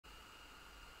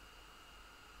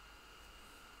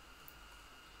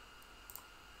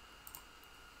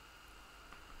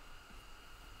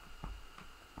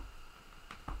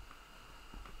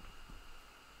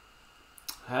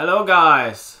Hello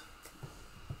guys,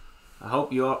 I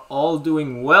hope you are all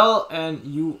doing well and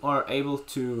you are able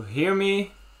to hear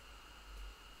me.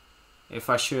 If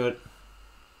I should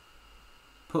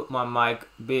put my mic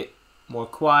a bit more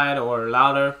quiet or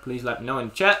louder, please let me know in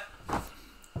the chat.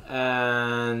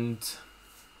 And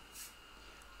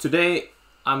today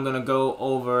I'm gonna go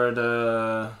over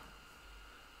the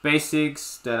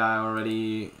basics that I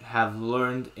already have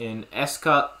learned in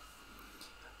SCAD.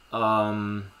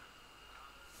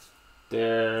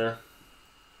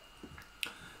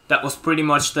 That was pretty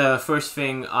much the first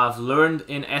thing I've learned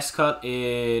in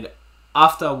SCAD.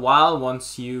 After a while,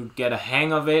 once you get a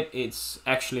hang of it, it's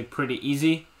actually pretty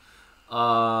easy.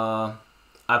 I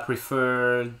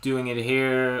prefer doing it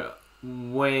here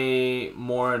way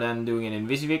more than doing it in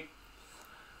Visivik.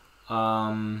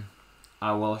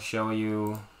 I will show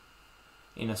you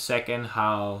in a second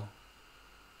how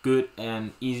good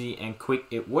and easy and quick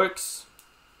it works.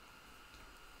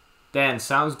 Dan,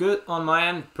 sounds good on my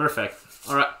end? Perfect.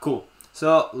 Alright, cool.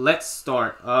 So let's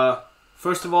start.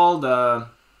 First of all, the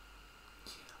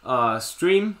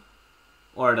stream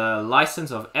or the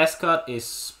license of SCAD is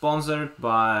sponsored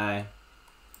by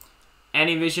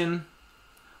Anyvision.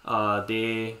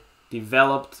 They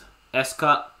developed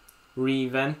SCAD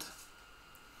re:Invent.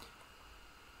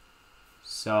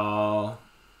 So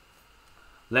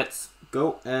let's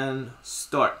go and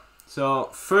start. So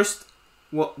first,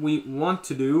 what we want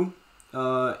to do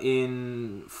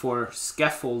for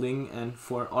scaffolding and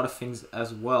for other things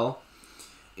as well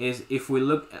is, if we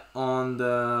look on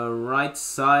the right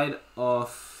side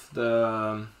of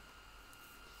the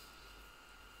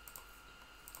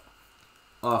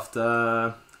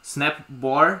snap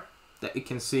bar that you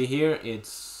can see here,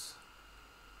 it's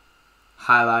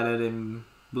highlighted in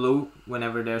blue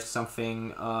whenever there's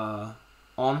something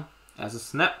on as a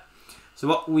snap. So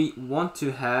what we want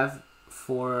to have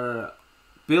for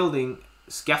building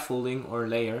scaffolding or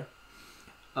layer,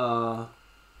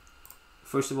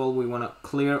 first of all, we want to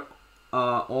clear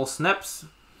all snaps,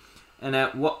 and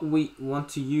what we want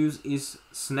to use is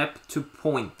snap to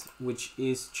point, which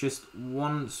is just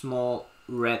one small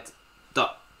red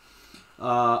dot.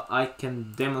 I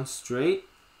can demonstrate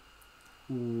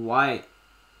why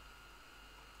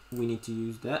we need to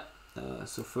use that.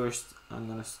 So first I'm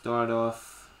gonna start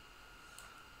off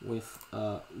with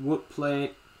a wood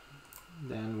plate,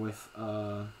 then with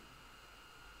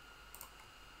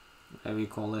whatever you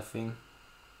call that thing,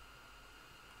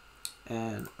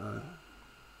 and a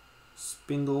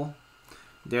spindle.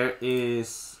 There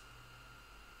is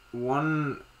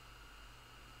one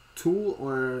tool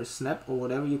or snap or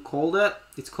whatever you call that.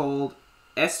 It's called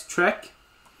S-track.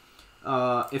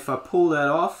 If I pull that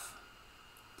off,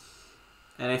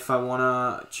 and if I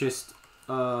wanna just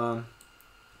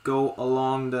go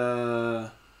along the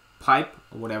pipe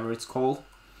or whatever it's called,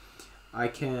 I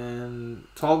can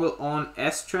toggle on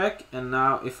S-track, and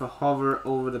now if I hover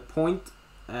over the point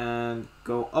and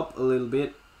go up a little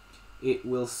bit, it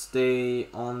will stay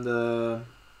on the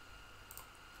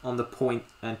point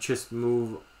and just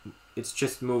move. It's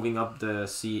just moving up the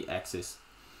C axis.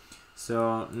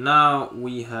 So now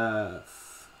we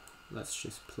have, let's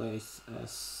just place a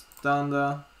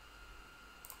standard.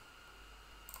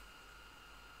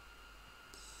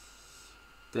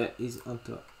 That is on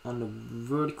the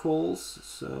verticals,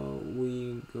 so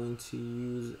we're going to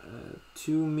use a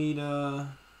 2 meter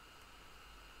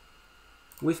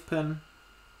width pen.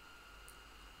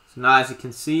 So now, as you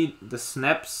can see, the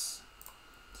snaps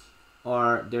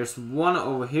are, there's one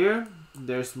over here,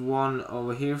 there's one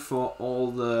over here for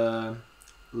all the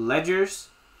ledgers,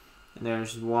 and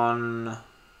there's one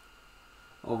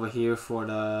over here for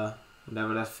the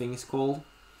whatever that thing is called,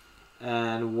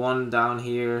 and one down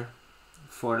here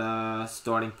for the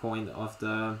starting point of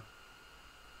the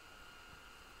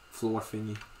floor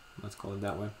thingy, let's call it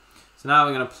that way. So now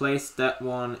we're gonna place that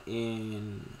one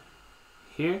in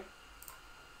here.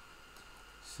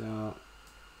 So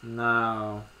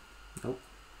now, nope,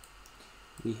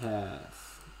 we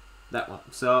have that one.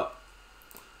 So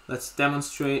let's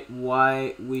demonstrate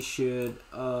why we should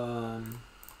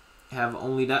have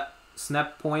only that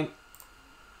snap point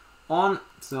on.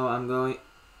 So I'm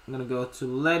gonna go to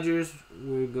ledgers.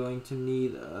 We're going to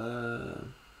need a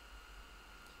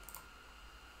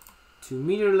 2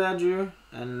 meter ledger,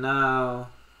 and now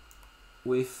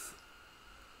with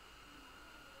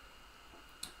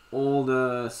all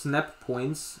the snap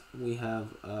points, we have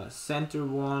a center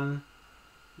one,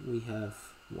 we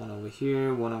have one over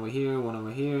here, one over here, one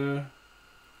over here.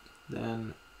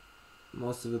 Then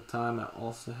most of the time I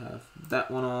also have that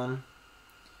one on.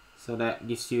 So that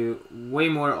gives you way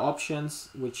more options,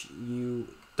 which you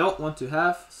don't want to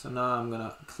have. So now I'm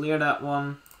gonna clear that one.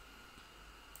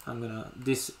 I'm gonna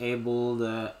disable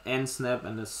the end snap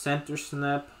and the center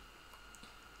snap.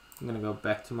 I'm gonna go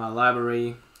back to my library,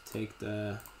 take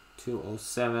the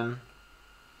 207.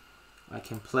 I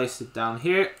can place it down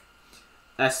here.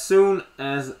 As soon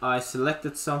as I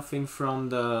selected something from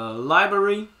the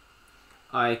library,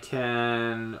 I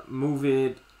can move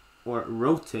it or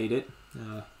rotate it.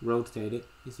 Rotate it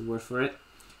is the word for it.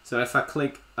 So if I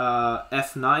click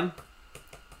F9,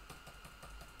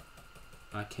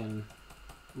 I can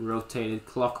rotate it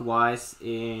clockwise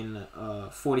in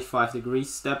 45 degree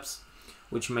steps,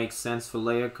 which makes sense for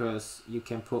Layher because you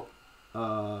can put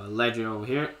a ledger over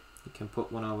here, you can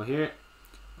put one over here,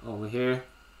 over here,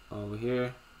 over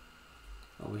here,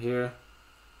 over here,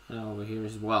 and over here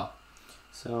as well.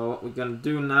 So what we're gonna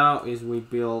do now is we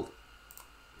build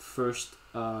first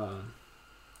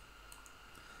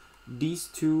these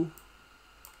two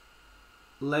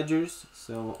ledgers.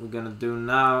 So what we're gonna do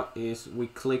now is we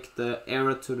click the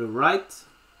arrow to the right.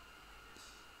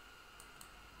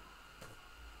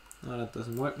 No, that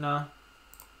doesn't work now.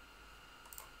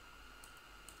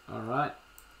 Alright,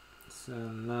 so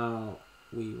now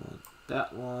we want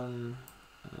that one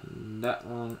and that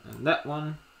one and that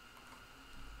one,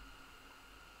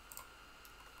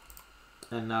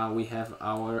 and now we have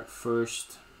our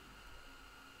first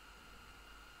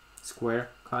square,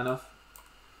 kind of.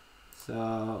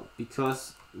 So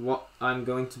because what I'm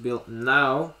going to build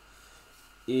now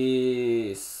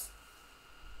is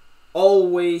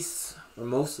always, or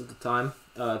most of the time,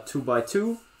 2 by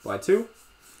 2 by 2.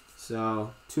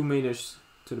 So 2 meters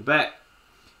to the back,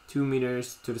 2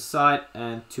 meters to the side,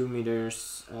 and 2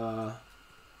 meters on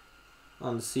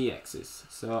the C-axis.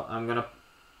 So I'm gonna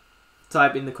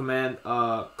type in the command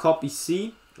copy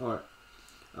C, or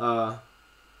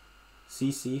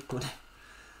CC,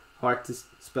 hard to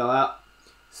spell out.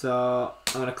 So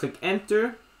I'm gonna click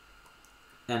enter,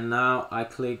 and now I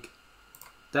click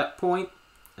that point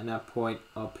and that point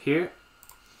up here,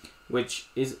 which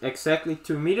is exactly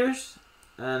 2 meters,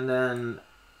 and then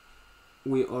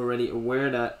we already aware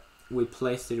that we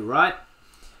placed it right.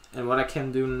 And what I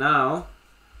can do now,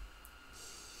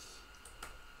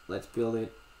 let's build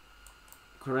it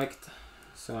correct.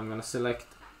 So I'm gonna select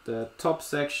the top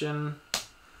section,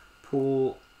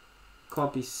 pull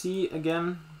copy C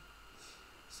again.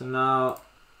 So now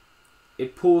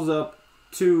it pulls up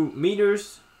 2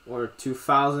 meters or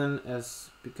 2000 as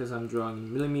because I'm drawing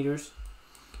in millimeters.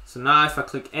 So now if I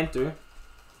click enter,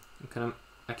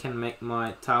 I can make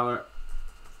my tower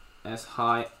as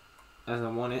high as I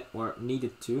want it or need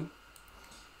it to,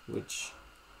 which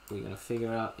we're gonna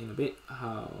figure out in a bit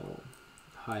how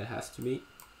high it has to be.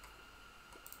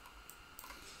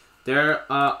 There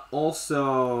are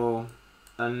also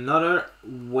another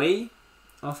way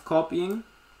of copying.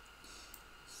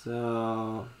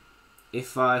 So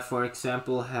if I, for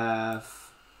example,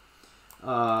 have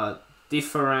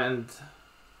different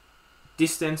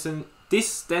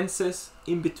distances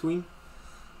in between,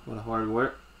 what a hard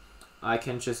word, I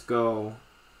can just go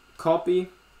copy,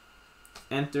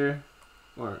 enter,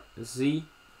 or Z.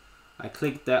 I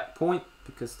click that point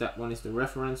because that one is the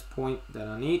reference point that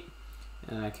I need,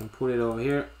 and I can put it over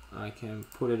here, I can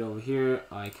put it over here,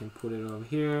 I can put it over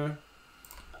here,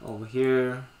 over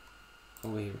here,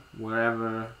 over here,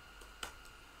 wherever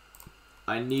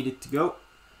I need it to go.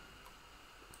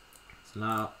 So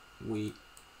now we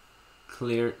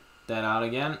clear that out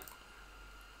again.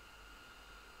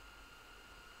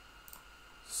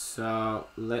 So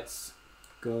let's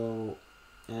go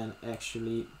and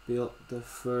actually build the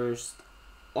first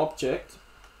object.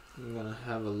 I'm gonna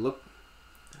have a look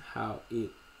how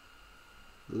it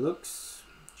looks.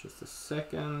 Just a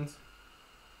second.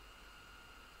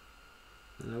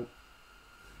 Nope.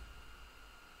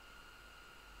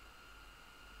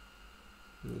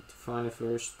 Need to find it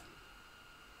first.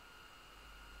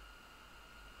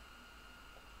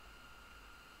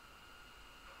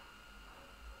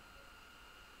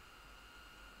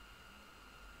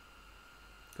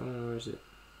 Come on, where is it?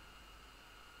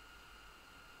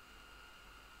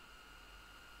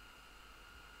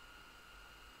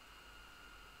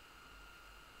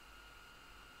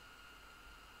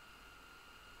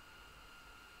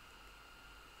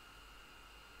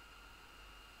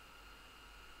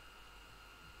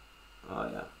 Oh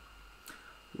yeah,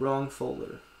 wrong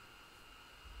folder.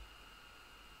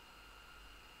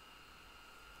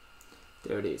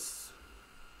 There it is.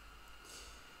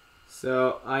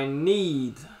 So I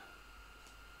need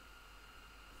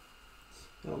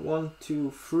 1, 2,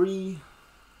 3.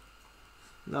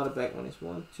 Now the back one is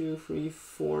 1, 2, 3,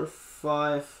 4,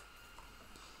 5.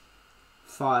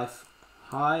 5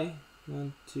 high,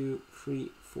 1, 2,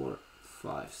 3, 4,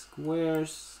 5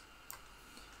 squares.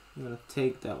 I'm gonna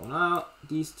take that one out,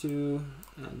 these two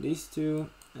and these two,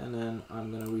 and then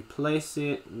I'm gonna replace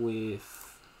it with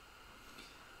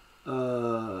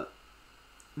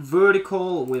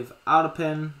vertical without a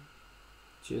pen,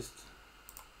 just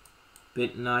a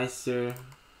bit nicer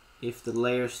if the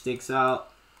layer sticks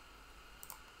out,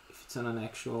 if it's on an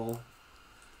actual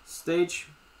stage.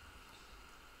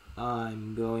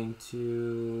 I'm going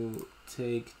to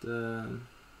take the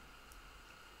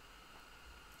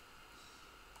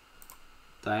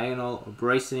diagonal or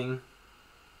bracing,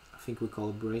 I think we call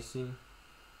it bracing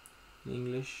in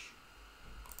English.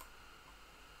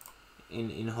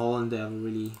 In Holland they have a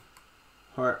really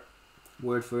hard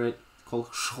word for it,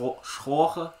 called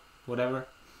schoge, whatever.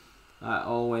 I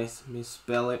always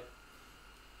misspell it,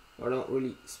 or don't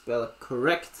really spell it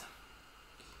correct.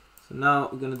 So now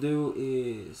what we're gonna do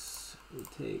is we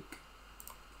take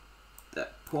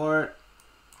that part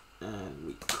and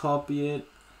we copy it,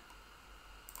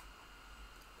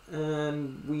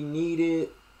 and we need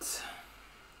it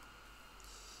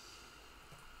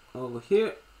over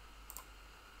here,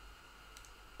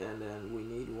 and then we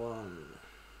need one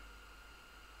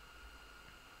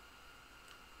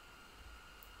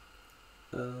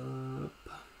up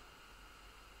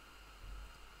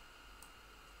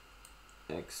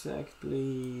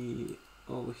exactly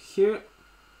over here,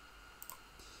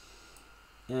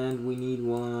 and we need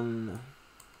one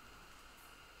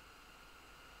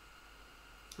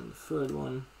on the third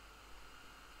one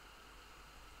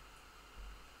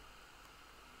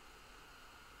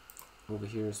over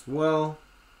here as well.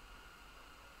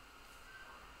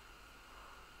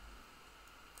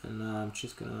 And now I'm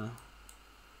just gonna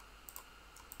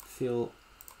fill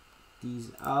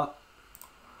these out.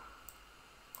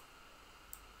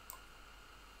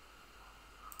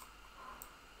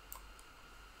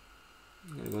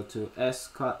 I'm gonna go to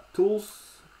SCAD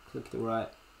tools, click the right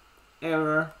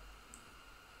arrow,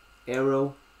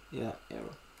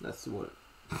 that's the word.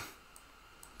 So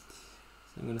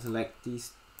I'm gonna select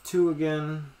these two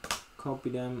again, copy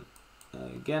them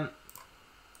again.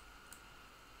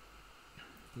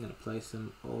 I'm gonna place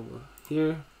them over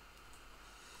here,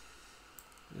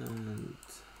 and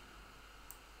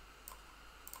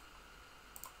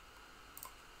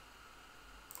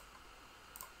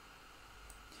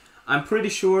I'm pretty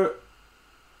sure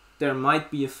there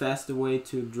might be a faster way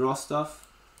to draw stuff,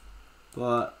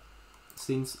 but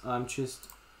since I'm just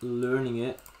learning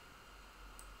it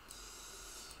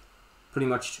pretty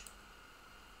much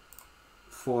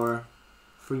for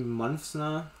 3 months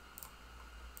now,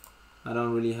 I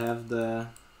don't really have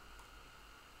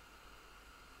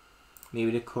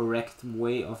maybe the correct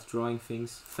way of drawing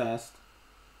things fast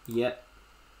yet.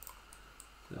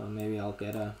 So maybe I'll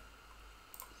get a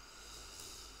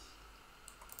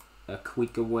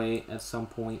quicker way at some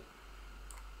point.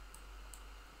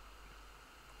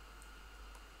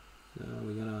 So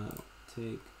we're gonna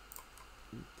take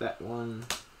that one,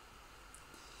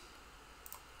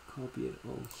 copy it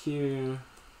over here,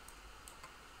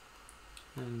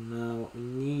 and now what we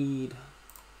need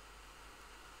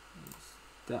is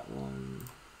that one,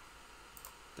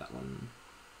 boom,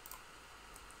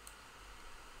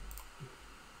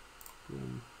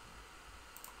 boom,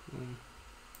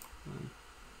 boom.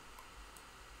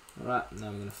 Alright, now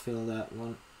we're gonna fill that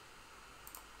one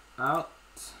out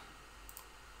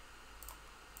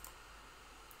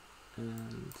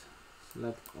and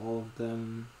select all of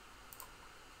them,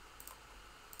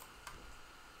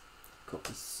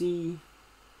 copy C,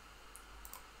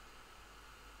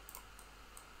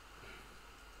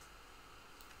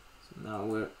 so now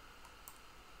we're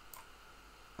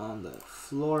on the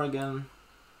floor again,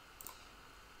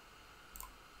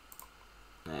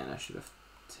 and I should have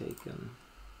taken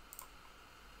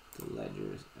the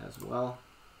ledgers as well.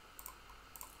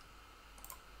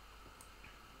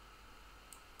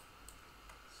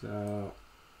 So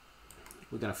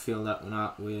we're gonna fill that one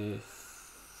out with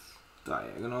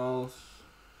diagonals.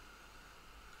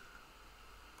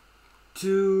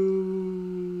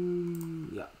 2,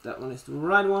 yeah, that one is the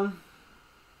right one.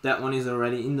 That one is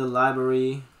already in the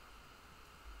library,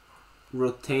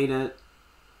 rotated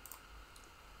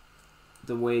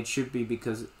the way it should be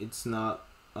because it's not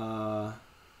on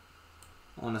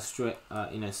a straight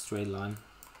in a straight line.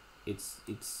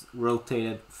 It's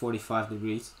rotated 45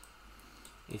 degrees.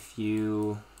 If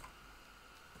you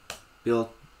build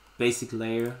basic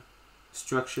Layher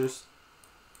structures,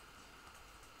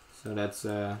 so that's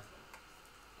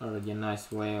already a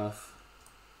nice way of,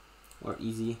 or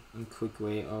easy and quick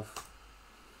way of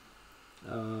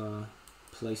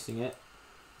placing it.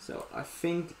 So I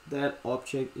think that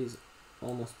object is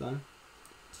almost done.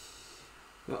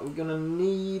 What we're gonna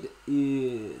need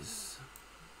is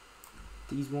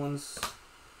these ones.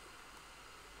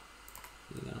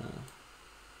 We're gonna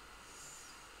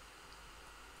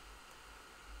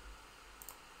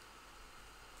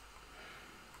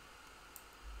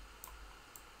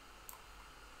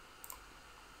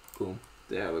boom,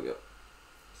 there we go.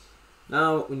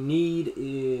 Now what we need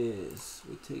is,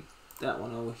 we take that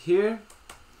one over here.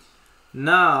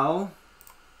 Now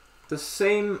the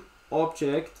same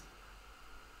object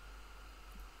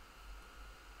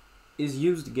is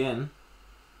used again.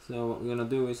 So what we're gonna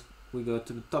do is we go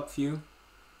to the top view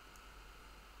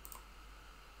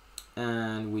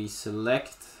and we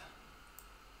select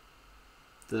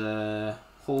the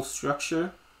whole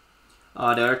structure.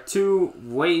 There are two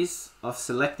ways of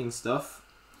selecting stuff.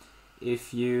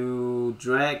 If you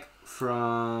drag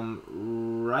from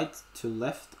right to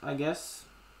left, I guess,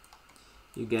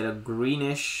 you get a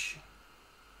greenish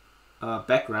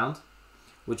background,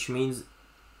 which means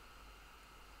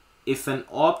if an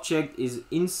object is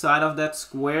inside of that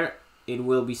square, it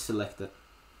will be selected.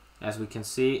 As we can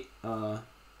see,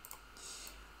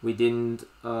 we didn't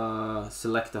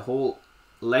select the whole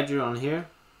ledger on here,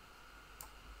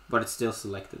 but it's still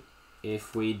selected.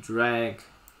 If we drag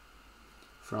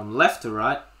from left to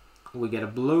right, we get a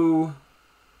blue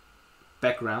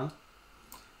background,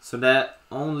 so that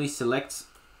only selects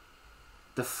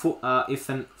the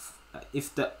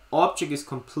if the object is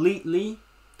completely,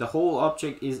 the whole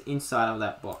object is inside of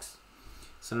that box.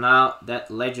 So now that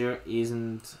ledger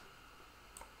isn't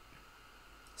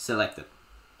selected,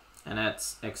 and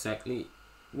that's exactly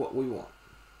what we want.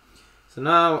 So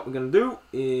now what we're gonna do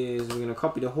is we're gonna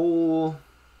copy the whole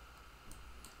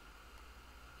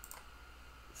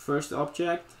first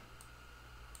object.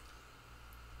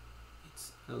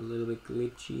 It's a little bit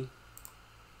glitchy,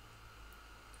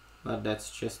 but that's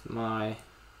just my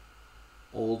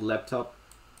old laptop.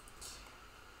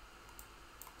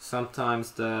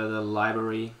 Sometimes the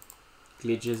library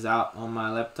glitches out on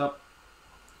my laptop,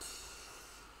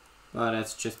 but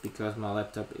that's just because my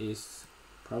laptop is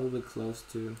probably close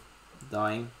to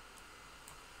dying.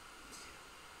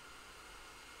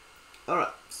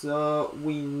 Alright, so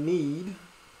we need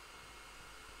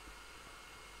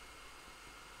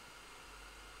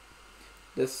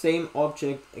the same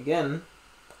object again,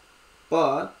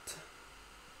 but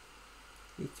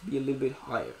needs to be a little bit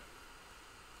higher.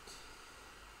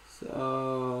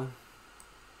 So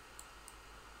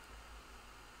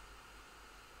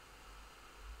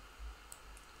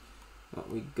what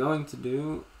we're going to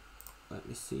do, let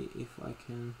me see if I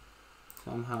can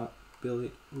somehow build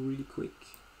it really quick.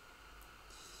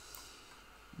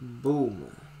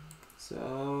 Boom.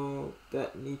 So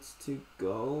that needs to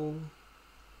go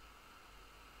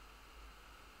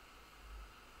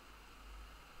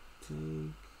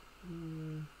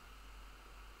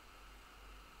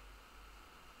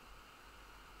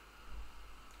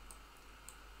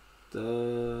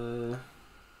the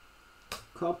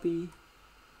copy,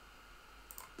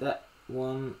 that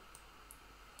one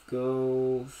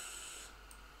goes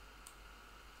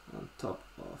on top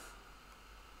of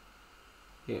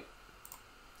here.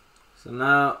 So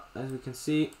now, as we can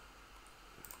see,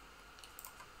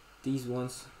 these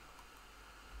ones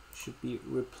should be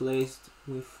replaced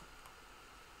with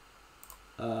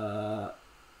a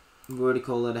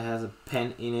vertical that has a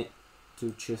pen in it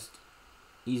to just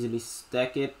easily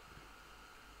stack it.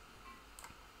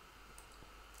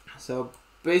 So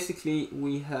basically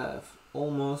we have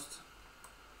almost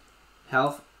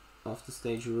half of the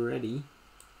stage ready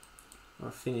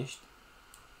or finished.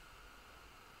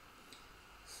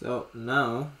 So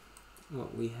now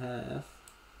what we have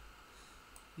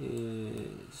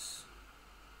is,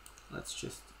 let's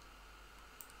just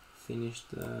finish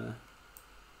the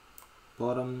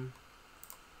bottom.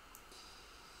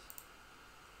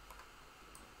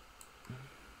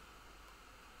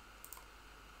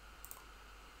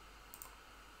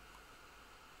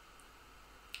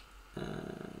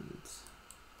 And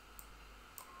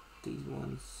these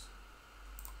ones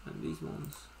and these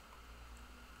ones.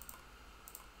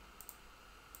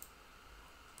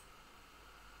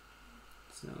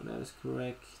 So that is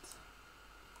correct.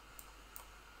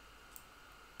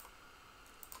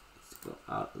 Let's go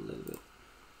out a little bit.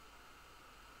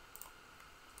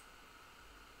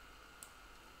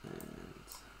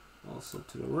 And also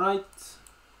to the right.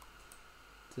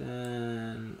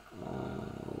 Then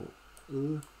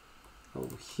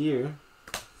over here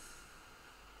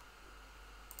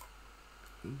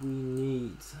we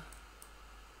need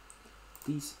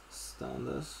these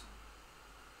standards,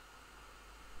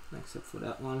 except for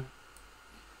that one,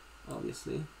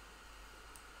 obviously.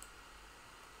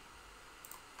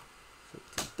 So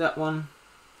take that one,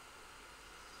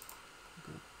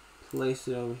 place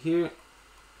it over here,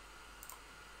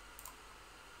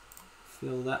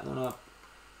 fill that one up,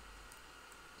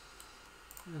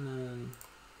 and then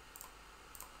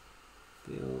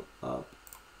fill up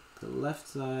the left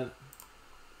side.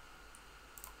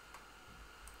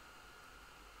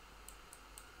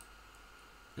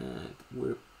 And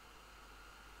we're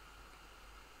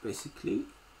basically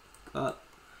got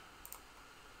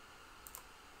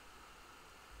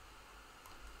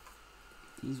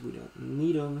these we don't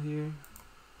need over here.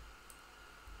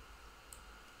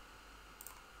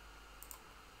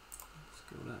 Let's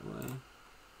go that way.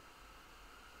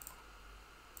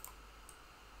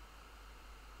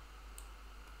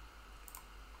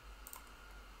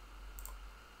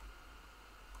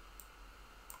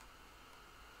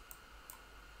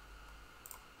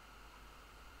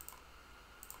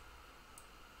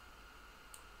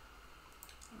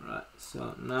 Alright,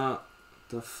 so now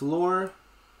the floor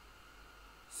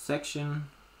section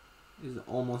is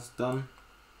almost done.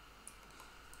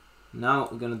 Now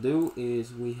what we're gonna do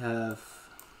is we have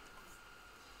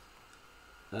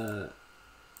a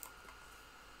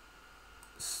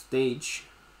stage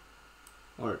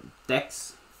or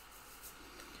decks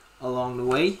along the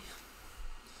way.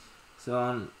 So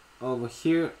on over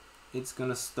here it's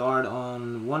gonna start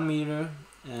on 1 meter,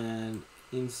 and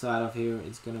inside of here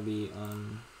it's gonna be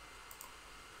on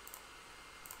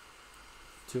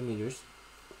 2 meters.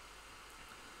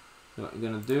 So what we're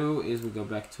gonna do is we go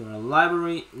back to our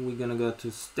library. We're gonna go to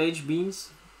stage beams.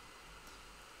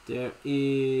 There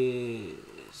is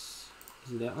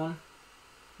it that one?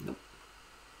 Nope.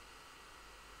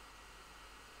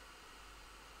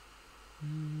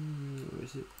 Where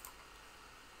is it?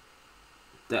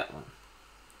 That one.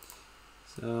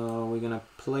 So we're gonna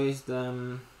place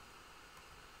them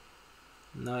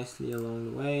nicely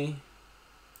along the way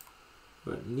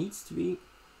where it needs to be.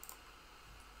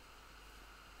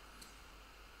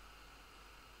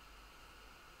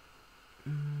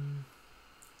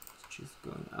 It's just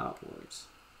going outwards.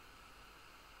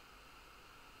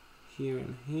 Here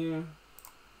and here.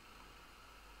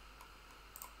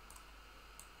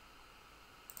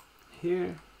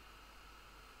 Here.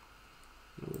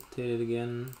 Rotate it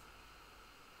again.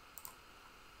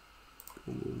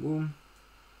 Boom, boom, boom.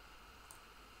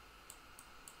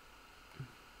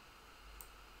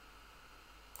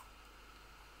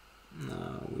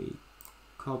 Now we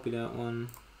copy that one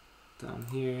down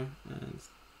here and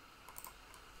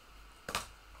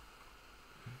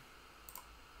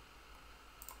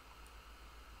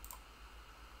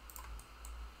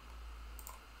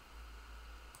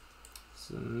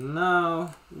so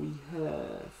now we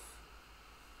have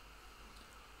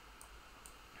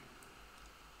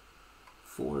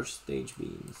 4 stage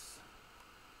beams.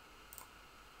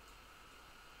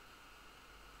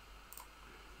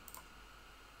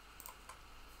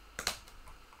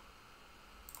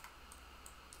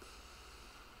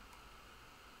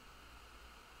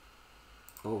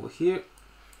 Over here,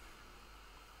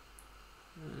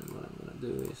 and what I'm gonna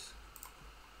do is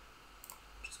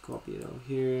just copy it over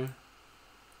here, and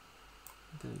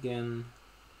then again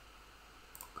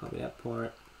copy that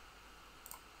part,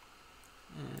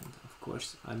 and of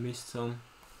course I missed some.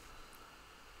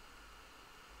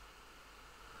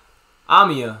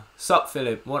 Amia, sup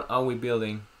Philip, what are we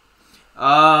building?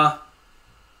 I'm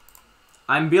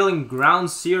building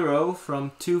Ground Zero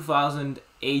from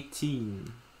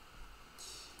 2018.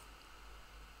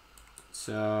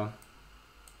 So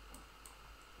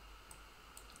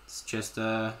it's just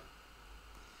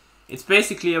it's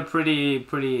basically a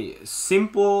pretty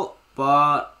simple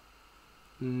but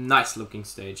nice looking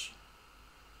stage,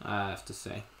 I have to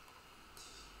say.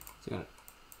 So I'm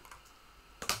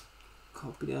gonna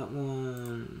copy that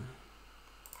one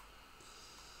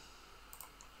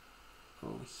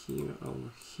over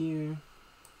here,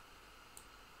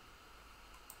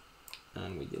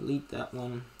 and we delete that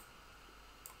one.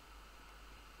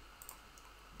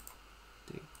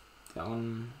 That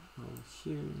one over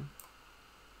here.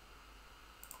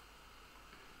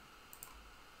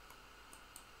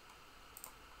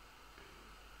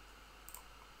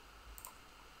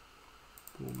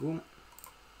 Boom, boom.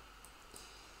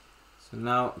 So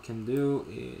now what we can do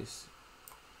is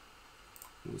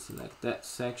we select that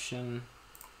section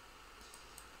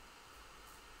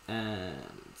and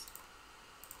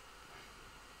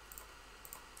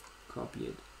copy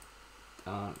it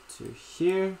down to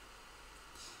here.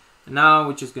 And now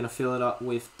we're just gonna fill it up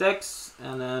with text,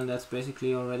 and then that's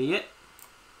basically already it.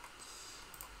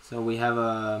 So we have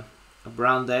a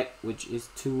brown deck, which is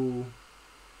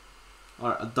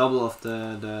a double of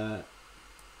the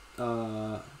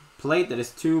plate that is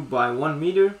 2 by 1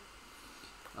 meter,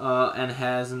 and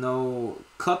has no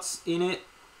cuts in it,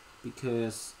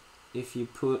 because if you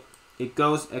put it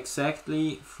goes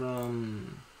exactly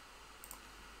from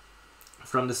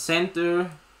the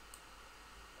center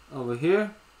over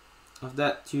here of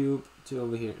that tube to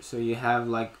over here, so you have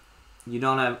like, you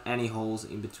don't have any holes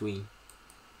in between.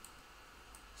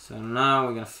 So now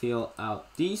we're gonna fill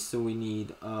out these. So we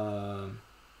need a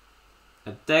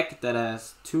deck that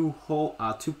has two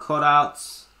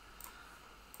cutouts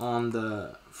on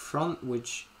the front,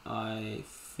 which I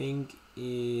think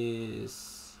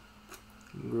is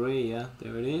gray. Yeah,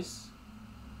 there it is.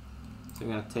 So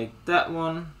we're gonna take that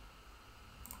one,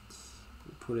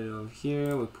 we put it over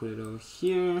here, we put it over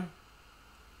here,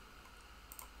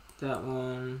 that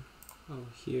one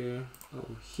over here,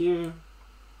 over here,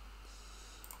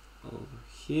 over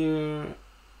here,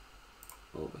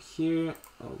 over here,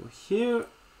 over here,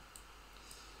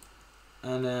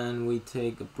 and then we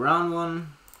take a brown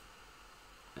one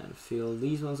and fill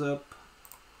these ones up.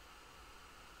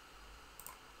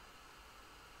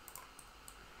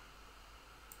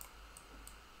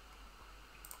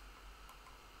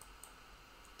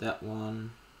 That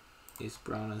one is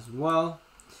brown as well.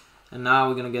 And now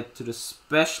we're gonna get to the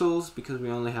specials, because we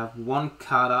only have one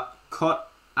cut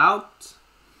out,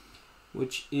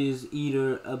 which is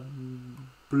either a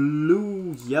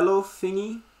blue yellow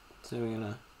thingy. So we're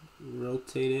gonna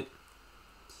rotate it.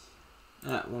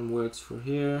 That one works for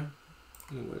here,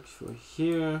 it works for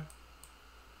here,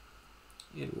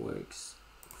 it works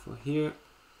for here,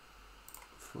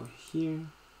 for here,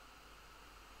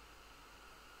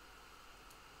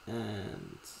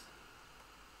 and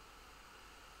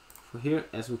for here.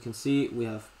 As we can see, we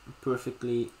have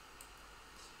perfectly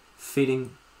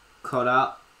fitting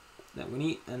cutout that we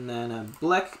need. And then a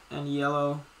black and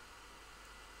yellow,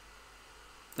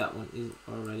 that one is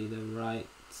already the right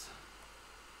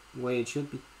way it should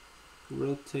be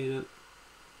rotated,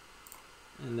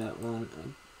 and that one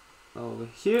over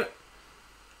here.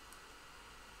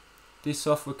 This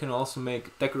software can also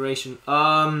make decoration.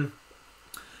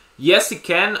 Yes, it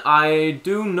can. I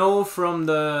do know from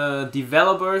the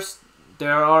developers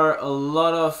there are a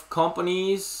lot of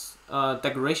companies,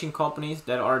 decoration companies,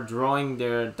 that are drawing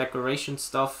their decoration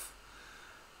stuff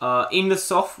in the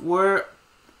software.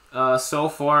 So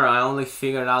far I only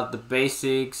figured out the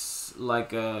basics,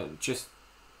 like just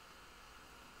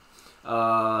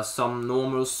some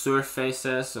normal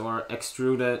surfaces or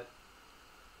extruded,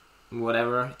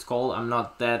 whatever it's called. I'm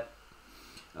not that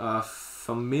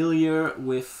familiar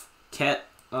with CAD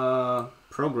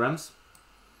programs,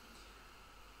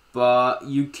 but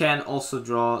you can also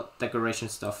draw decoration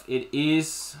stuff. It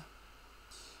is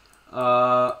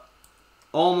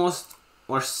almost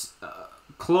or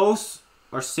close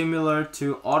or similar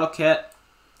to AutoCAD.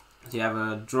 You have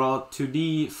a draw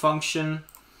 2D function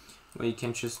where you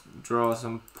can just draw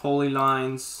some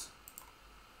polylines,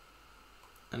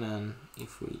 and then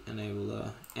if we enable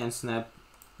the end snap,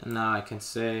 and now I can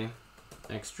say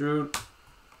extrude,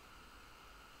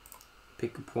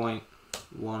 pick a point,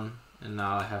 1, and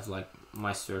now I have like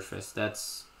my surface.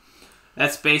 That's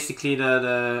basically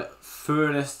the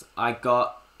furthest I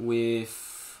got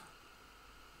with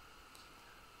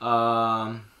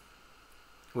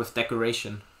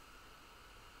decoration.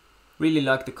 Really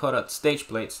like the cutout stage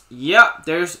plates. Yeah,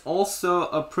 there's also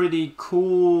a pretty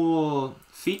cool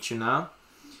feature now.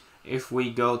 If we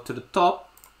go to the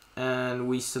top and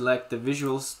we select the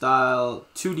visual style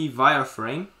 2D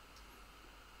wireframe,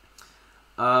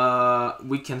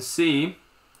 we can see,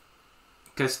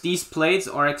 because these plates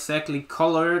are exactly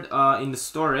colored in the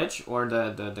storage, or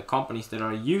the companies that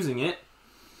are using it.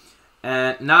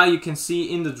 And now you can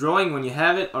see in the drawing when you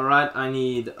have it, alright, I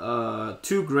need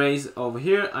 2 grays over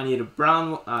here, I need a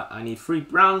brown, I need 3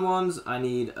 brown ones, I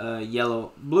need a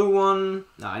yellow blue one,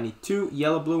 no, I need 2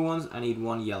 yellow blue ones, I need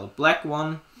 1 yellow black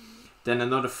one, then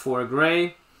another 4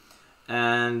 gray.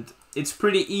 And it's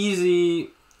pretty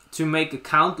easy to make a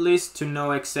count list to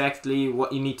know exactly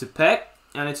what you need to pack,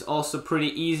 and it's also pretty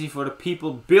easy for the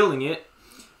people building it,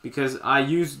 because I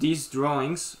use these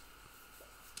drawings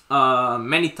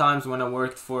many times when I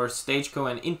worked for Stageco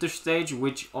and Interstage,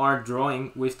 which are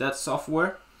drawing with that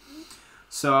software.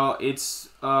 So it's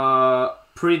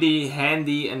pretty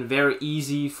handy and very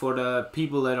easy for the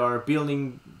people that are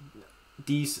building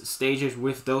these stages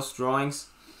with those drawings,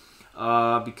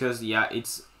 because yeah,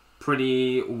 it's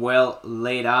pretty well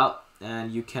laid out,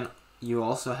 and you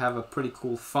also have a pretty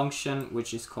cool function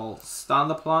which is called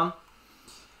Standardplan.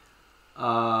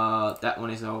 That one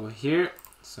is over here.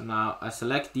 So now I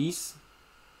select these,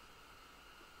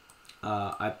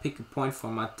 I pick a point for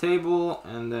my table,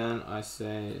 and then I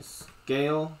say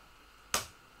scale,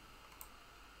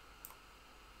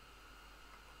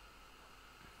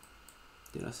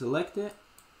 Did I select it?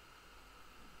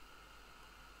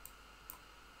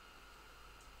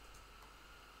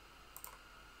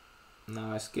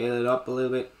 Now I scale it up a little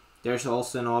bit. There's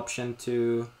also an option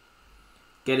to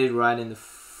get it right in the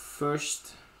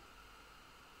first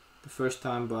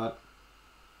time, but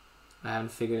I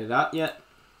haven't figured it out yet.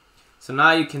 So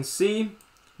now you can see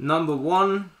number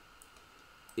 1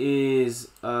 is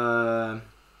a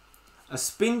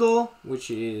spindle, which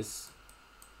is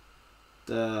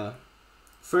the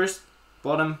first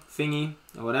bottom thingy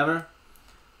or whatever.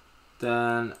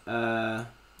 Then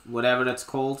whatever that's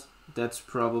called, that's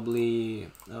probably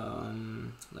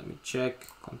let me check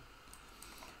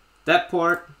that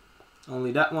part,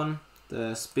 only that one.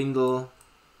 The spindle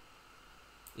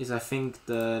is, I think,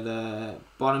 the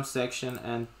bottom section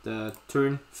and the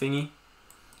turn thingy.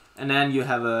 And then you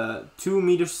have a 2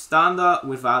 meter standard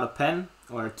without a pen,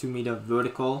 or a 2 meter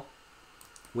vertical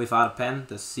without a pen.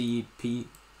 The CP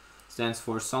stands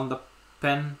for Sonda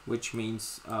pen, which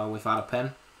means without a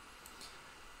pen.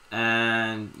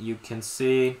 And you can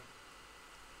see,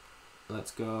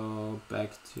 let's go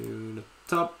back to the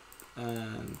top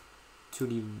and to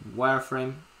the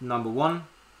wireframe. Number 1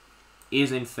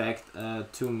 is in fact a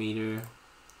 2 meter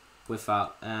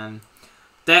without, and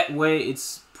that way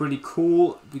it's pretty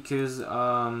cool because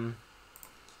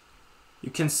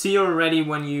you can see already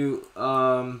when you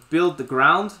build the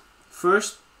ground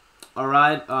first.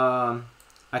 Alright,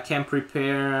 I can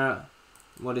prepare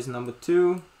what is number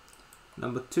 2.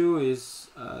 Number 2 is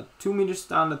 2 meter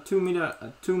standard, 2 meter,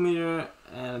 a 2 meter,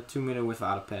 and a 2 meter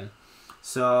without a pen.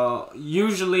 So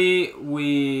usually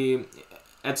we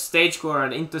at stage or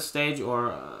at interstage,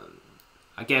 or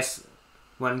I guess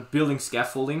when building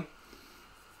scaffolding,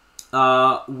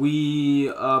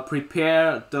 we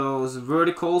prepare those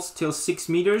verticals till 6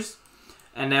 meters,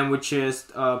 and then we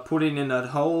just put it in that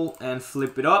hole and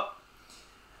flip it up,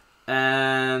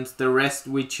 and the rest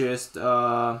we just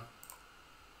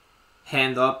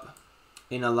hand up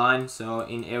in a line. So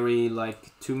in every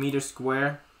like 2 meter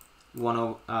square,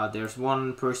 there's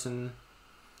one person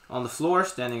on the floor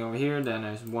standing over here, then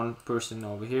there's one person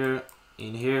over here,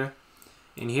 in here,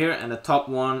 and the top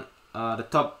one,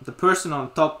 the person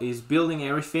on top is building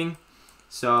everything.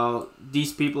 So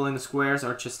these people in the squares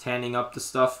are just handing up the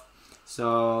stuff.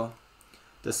 So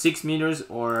the 6 meters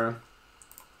or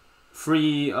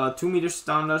 3 2 meter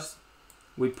standards,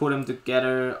 we put them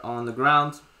together on the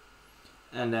ground,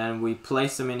 and then we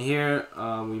place them in here.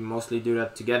 We mostly do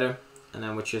that together, and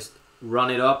then we just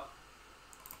run it up.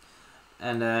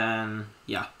 And then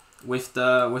yeah, with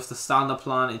the standard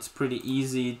plan, it's pretty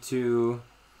easy to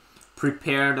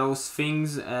prepare those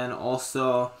things and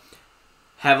also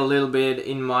have a little bit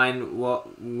in mind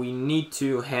what we need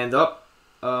to hand up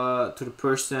to the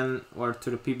person or to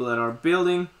the people that are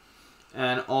building.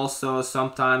 And also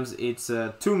sometimes it's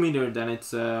a 2 meter, then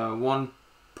it's a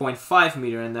 1.5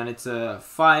 meter, and then it's a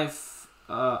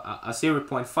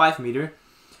 0.5 meter,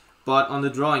 but on the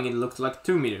drawing it looks like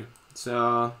 2 meter.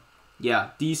 So yeah,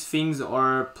 these things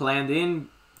are planned in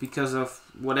because of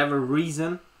whatever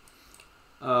reason.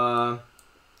 So,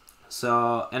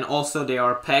 and also they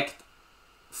are packed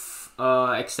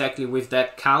exactly with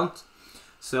that count.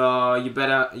 So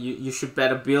you should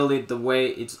better build it the way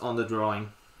it's on the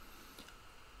drawing.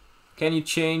 Can you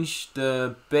change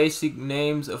the basic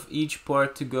names of each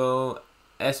part to go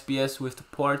SBS with the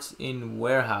parts in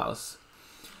warehouse?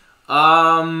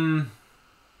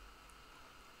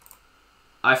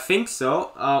 I think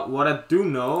so. What I do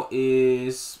know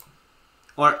is,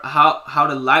 or how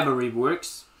the library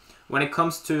works. When it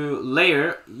comes to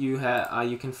Layher, you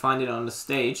can find it on the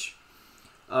stage.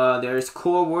 There is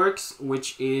CoreWorks,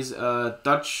 which is a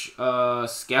Dutch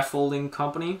scaffolding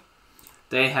company.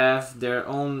 They have their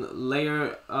own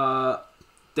Layher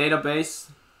database,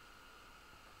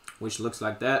 which looks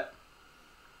like that.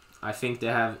 I think they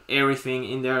have everything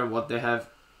in there, what they have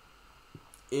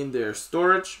in their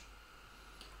storage.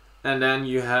 And then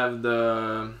you have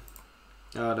the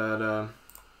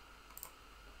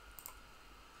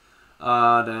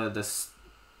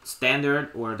standard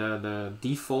or the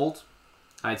default.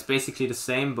 It's basically the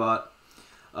same, but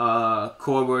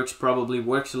CoreWorks probably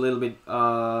works a little bit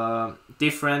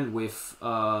different with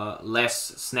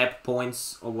less snap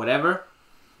points or whatever.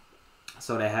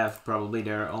 So they have probably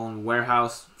their own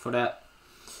warehouse for that.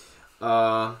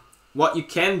 What you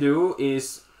can do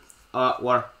is,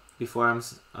 before I'm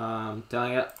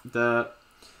telling it, the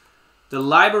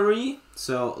library,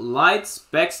 so lights,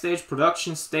 backstage,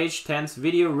 production, stage, tents,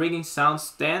 video, rigging, sound,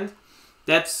 stand,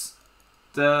 that's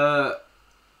the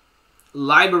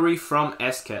library from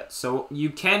SCAD. So you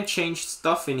can change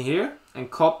stuff in here and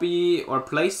copy or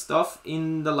place stuff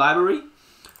in the library,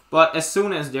 but as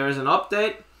soon as there is an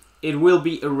update, it will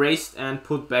be erased and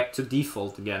put back to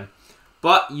default again.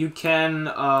 But you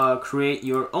can create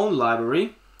your own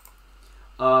library,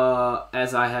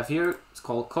 as I have here. It's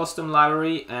called custom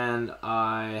library, and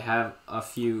I have a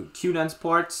few Qdance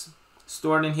parts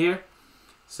stored in here.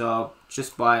 So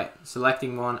just by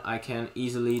selecting one, I can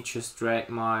easily just drag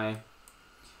my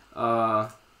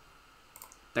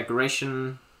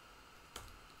decoration,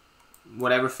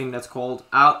 whatever thing that's called,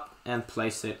 out and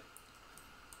place it.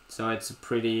 So it's a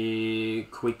pretty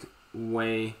quick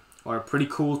way, or pretty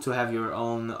cool to have your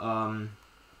own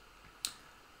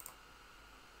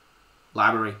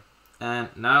library. And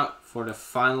now for the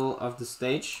final of the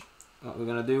stage, what we're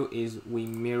gonna do is we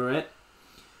mirror it,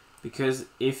 because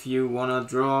if you wanna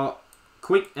draw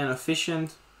quick and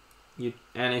efficient,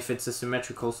 and if it's a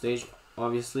symmetrical stage,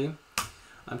 obviously,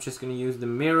 I'm just gonna use the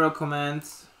mirror command.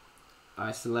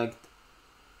 I select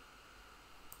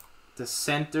the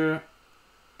center,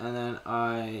 and then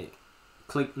I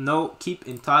click no, keep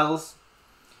in tiles,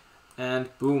 and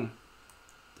boom,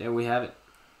 there we have it.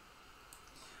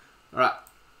 Alright,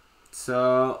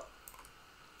 so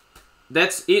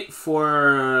that's it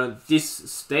for this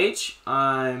stage.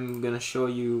 I'm gonna show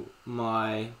you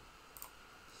my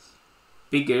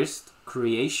biggest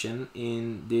creation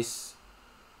in this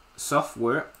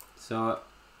software, so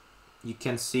you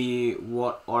can see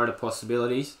what are the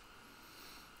possibilities.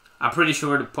 I'm pretty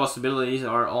sure the possibilities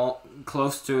are all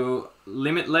close to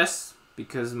limitless,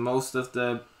 because most of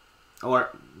the, or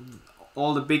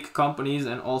all the big companies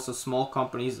and also small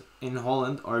companies in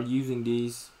Holland are using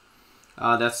these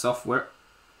that software.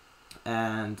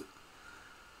 And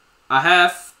I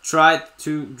have tried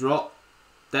to draw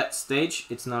that stage.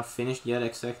 It's not finished yet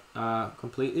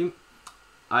completely.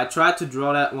 I tried to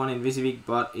draw that one in Visivik,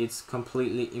 but it's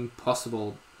completely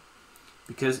impossible,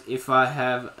 because if I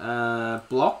have a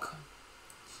block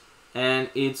and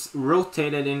it's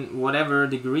rotated in whatever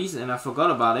degrees and I forgot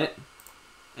about it,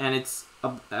 and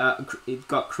it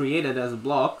got created as a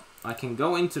block, I can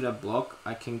go into that block,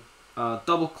 I can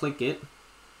double click it,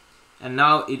 and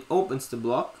now it opens the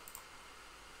block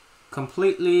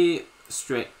completely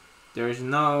straight. There is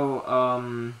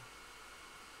no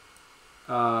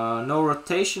no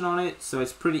rotation on it, so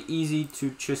it's pretty easy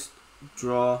to just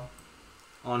draw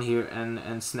on here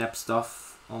and snap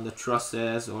stuff on the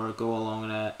trusses or go along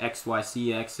the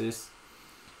XYZ axis.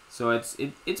 So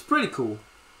it's pretty cool.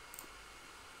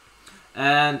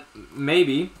 And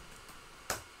maybe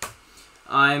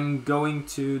I'm going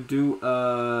to do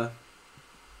a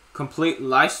complete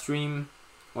live stream,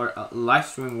 or a live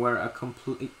stream where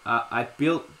I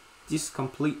built this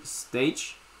complete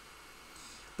stage.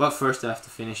 But first I have to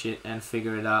finish it and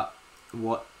figure it out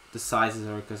what the sizes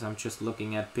are, because I'm just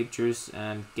looking at pictures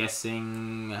and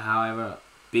guessing however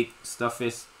big stuff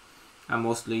is. I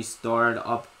mostly start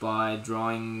up by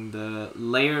drawing the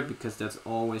layer, because that's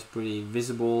always pretty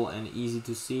visible and easy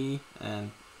to see,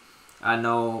 and I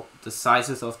know the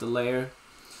sizes of the layer.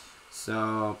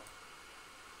 So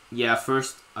yeah,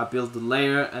 first I build the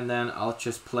layer, and then I'll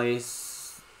just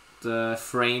place the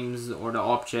frames or the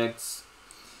objects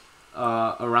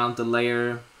around the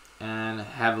layer and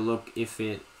have a look if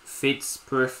it fits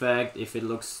perfect, if it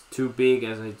looks too big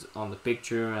as it's on the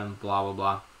picture, and blah blah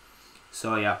blah.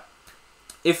 So yeah,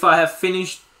 if I have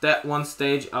finished that one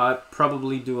stage, I'll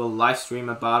probably do a live stream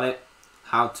about it,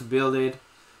 how to build it,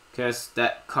 because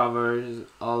that covers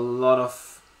a lot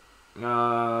of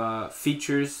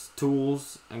features,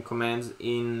 tools and commands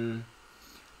in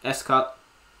SCAD.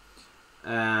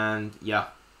 And yeah,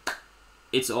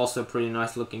 it's also a pretty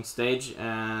nice looking stage,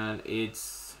 and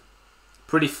it's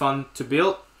pretty fun to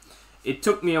build. It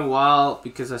took me a while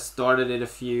because I started it a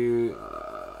few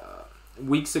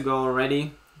weeks ago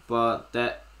already, but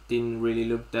that didn't really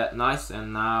look that nice,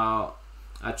 and now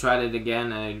I tried it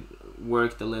again and it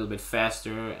worked a little bit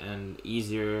faster and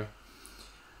easier.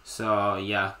 So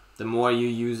yeah, the more you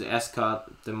use SCAD,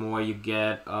 the more you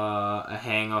get a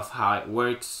hang of how it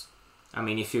works. I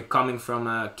mean, if you're coming from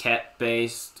a CAD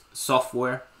based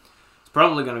software, it's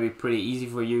probably going to be pretty easy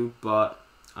for you, but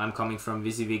I'm coming from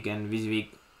Visivik, and Visivik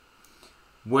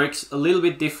works a little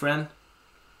bit different.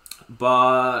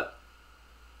 But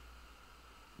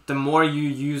the more you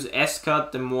use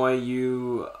SCAD, the more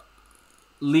you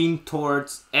lean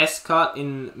towards SCAD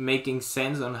in making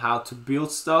sense on how to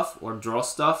build stuff or draw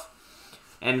stuff.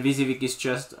 And Visivik is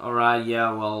just, alright,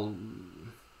 yeah, well,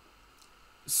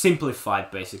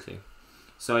 simplified basically.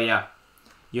 So yeah,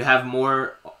 you have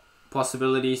more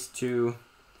possibilities to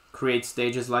create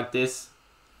stages like this.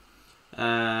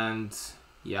 And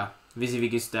yeah,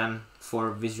 Visivik is done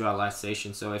for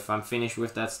visualization. So if I'm finished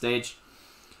with that stage,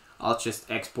 I'll just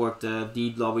export the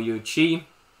DWG.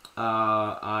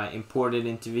 I import it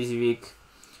into Visivik.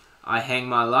 I hang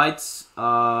my lights,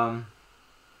 and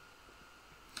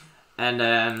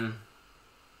then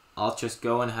I'll just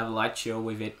go and have a light show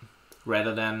with it,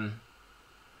 rather than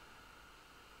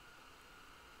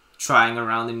trying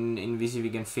around in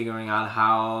Visivik and figuring out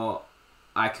how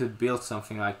I could build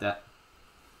something like that.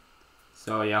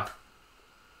 So yeah,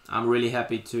 I'm really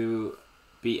happy to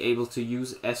be able to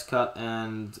use SCAD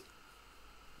and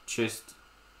just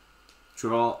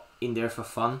draw in there for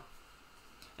fun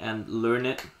and learn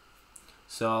it.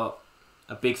 So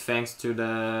a big thanks to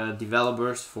the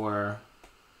developers for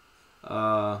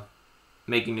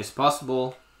making this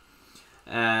possible.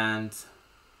 And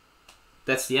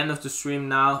that's the end of the stream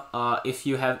now. If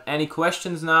you have any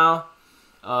questions now,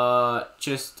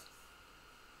 just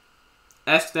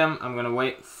ask them. I'm gonna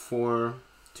wait for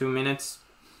 2 minutes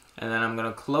and then I'm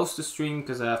gonna close the stream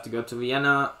because I have to go to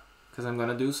Vienna, because I'm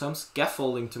gonna do some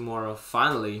scaffolding tomorrow.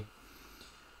 Finally,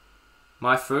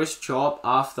 my first job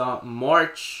after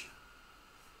March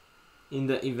in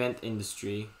the event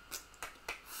industry.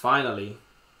 Finally.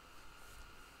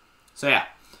 So yeah,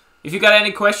 if you got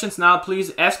any questions now,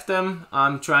 please ask them.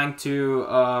 I'm trying to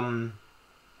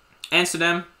answer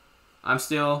them. I'm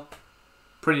still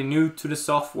pretty new to the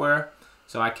software,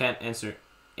 so I can't answer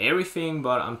everything,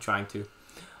 but I'm trying to.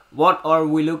 What are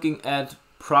we looking at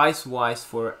price-wise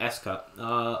for SCAD?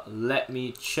 Let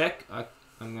me check.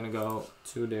 I'm gonna go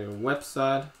to their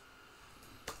website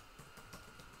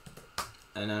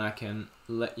and then I can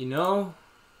let you know.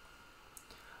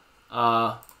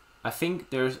 I think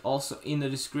there's also in the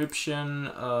description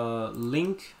a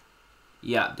link.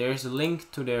 Yeah, there's a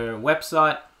link to their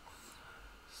website.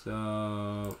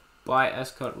 So buy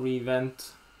SCAD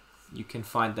re-event, you can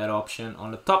find that option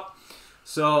on the top.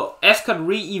 So SCAD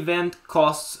re-event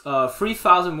costs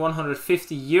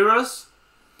 3,150 euros.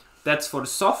 That's for the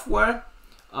software.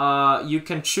 You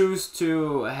can choose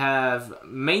to have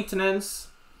maintenance.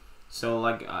 So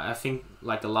like I think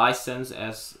like a license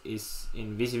as is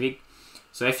in Visivik.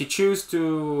 So if you choose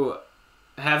to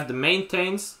have the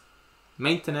maintenance,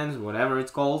 whatever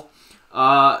it's called,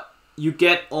 you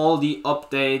get all the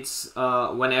updates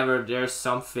whenever there's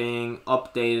something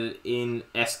updated in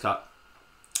SCAD.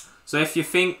 So if you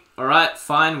think, alright,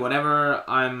 fine, whatever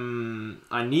I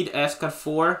need SCAD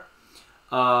for,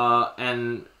 or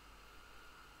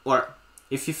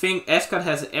if you think SCAD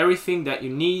has everything that you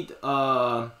need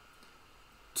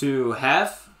to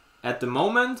have at the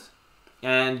moment,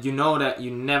 and you know that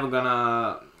you're never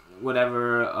gonna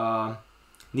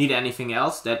need anything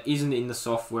else that isn't in the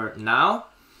software now,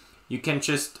 you can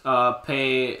just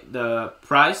pay the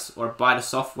price or buy the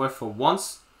software for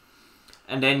once,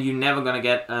 and then you're never gonna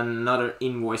get another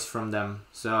invoice from them.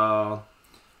 So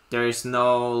there is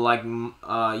no like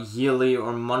yearly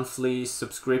or monthly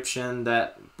subscription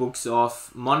that books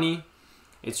off money.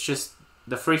 It's just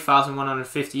the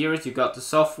 3,150 euros, you got the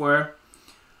software,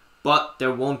 but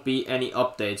there won't be any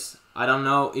updates. I don't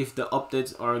know if the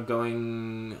updates are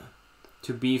going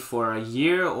to be for a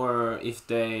year or if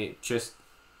they just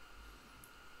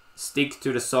stick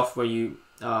to the software you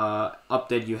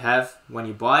update you have when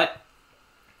you buy it.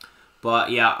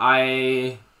 But yeah,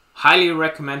 I highly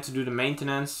recommend to do the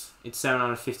maintenance. It's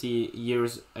 750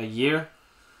 euros a year,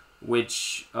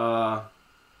 which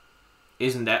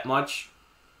isn't that much,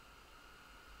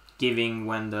 given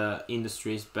when the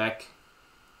industry is back,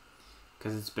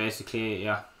 because it's basically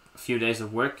a few days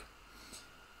of work.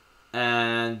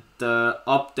 And the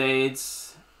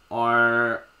updates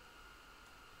are,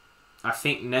 I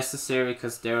think, necessary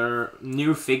because there are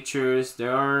new fixtures,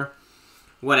 there are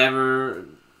whatever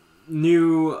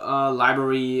new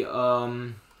library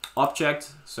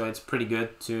object, so it's pretty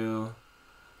good to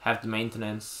have the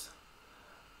maintenance.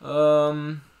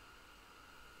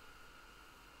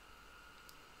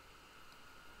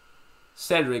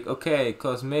 Cedric, okay,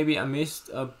 cause maybe I missed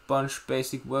a bunch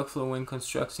basic workflow when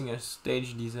constructing a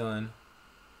stage design.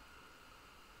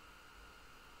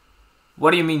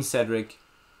 What do you mean, Cedric?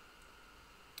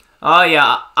 Oh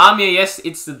yeah, Amir, yes,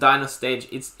 it's the dino stage.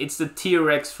 It's the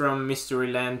T-Rex from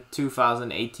Mysteryland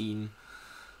 2018.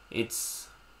 It's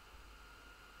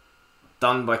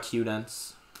done by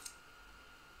Q-Dance.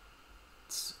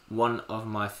 It's one of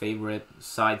my favorite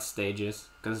side stages,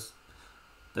 because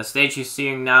the stage you're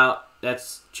seeing now,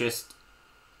 that's just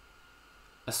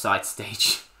a side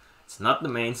stage. It's not the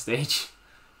main stage,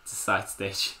 it's a side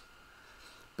stage.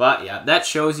 But yeah, that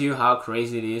shows you how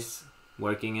crazy it is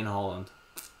working in Holland.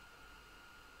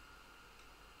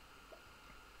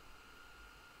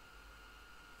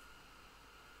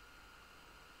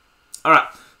 Alright,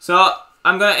 so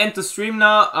I'm gonna end the stream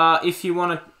now. If you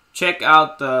wanna check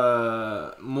out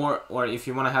the more, or if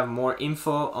you want to have more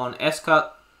info on SCAD,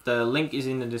 the link is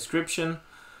in the description.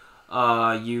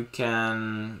 You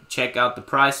can check out the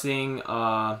pricing.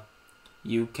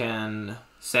 You can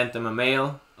send them a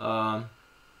mail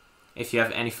if you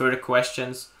have any further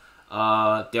questions.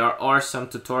 There are some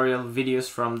tutorial videos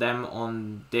from them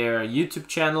on their YouTube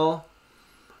channel,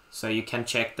 so you can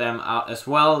check them out as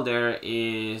well. There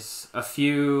is a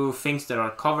few things that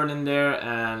are covered in there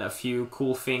and a few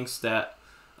cool things that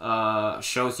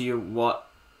shows you what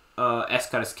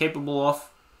SCAD is capable of.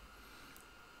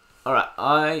 Alright,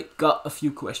 I got a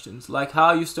few questions, like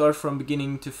how you start from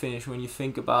beginning to finish when you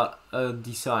think about a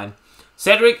design.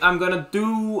 Cedric, I'm gonna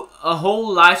do a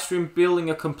whole live stream building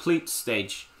a complete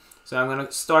stage. So I'm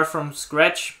gonna start from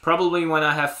scratch. Probably when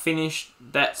I have finished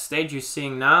that stage you're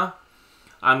seeing now,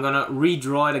 I'm gonna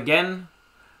redraw it again,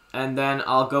 and then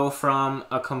I'll go from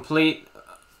a complete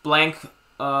blank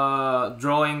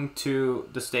drawing to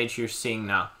the stage you're seeing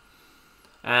now.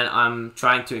 And I'm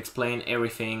trying to explain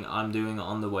everything I'm doing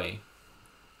on the way.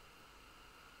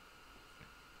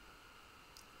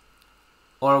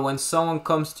 Or when someone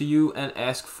comes to you and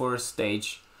asks for a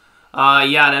stage.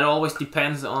 Yeah, that always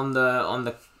depends on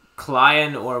the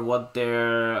client or what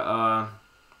their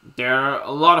there are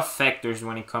a lot of factors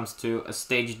when it comes to a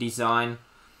stage design.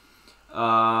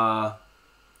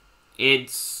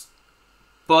 It's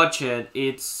budget,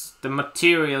 it's the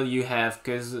material you have,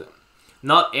 because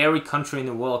not every country in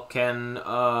the world can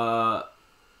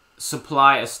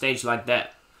supply a stage like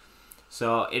that.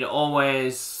 So it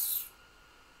always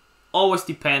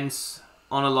depends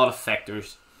on a lot of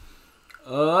factors.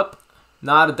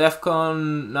 Now the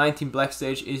DEFCON 19 black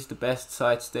stage is the best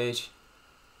side stage.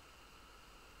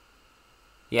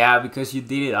 Yeah, because you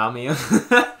did it, Amir.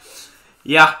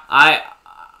 Yeah,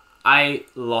 I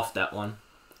love that one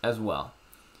as well.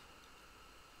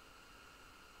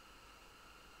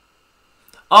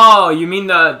 Oh, you mean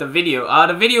the video?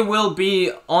 The video will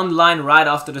be online right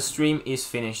after the stream is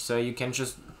finished, so you can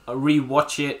just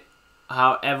re-watch it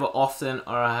however often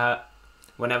or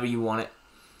whenever you want it.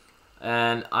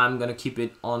 And I'm gonna keep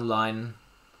it online,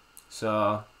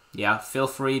 so yeah, feel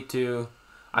free to,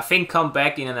 I think, come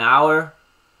back in an hour.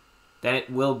 Then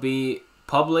it will be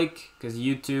public, because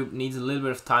YouTube needs a little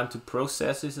bit of time to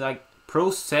process it,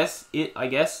 I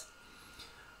guess.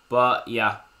 But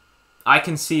yeah, I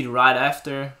can see it right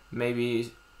after.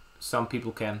 Maybe some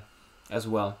people can as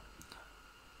well.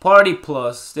 Party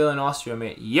Plus, still in Austria,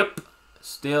 mate. Yep,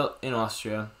 still in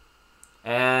Austria.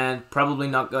 And probably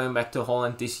not going back to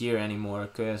Holland this year anymore,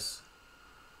 because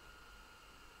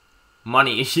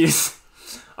money issues.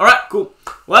 Alright, cool.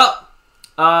 Well,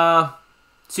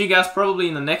 see you guys probably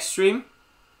in the next stream.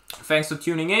 Thanks for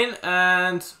tuning in,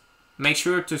 and make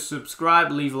sure to subscribe,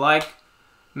 leave a like,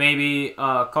 maybe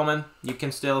comment. You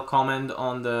can still comment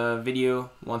on the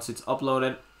video once it's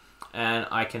uploaded, and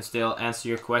I can still answer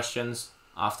your questions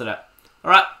after that.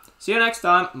 Alright, see you next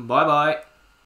time. Bye bye.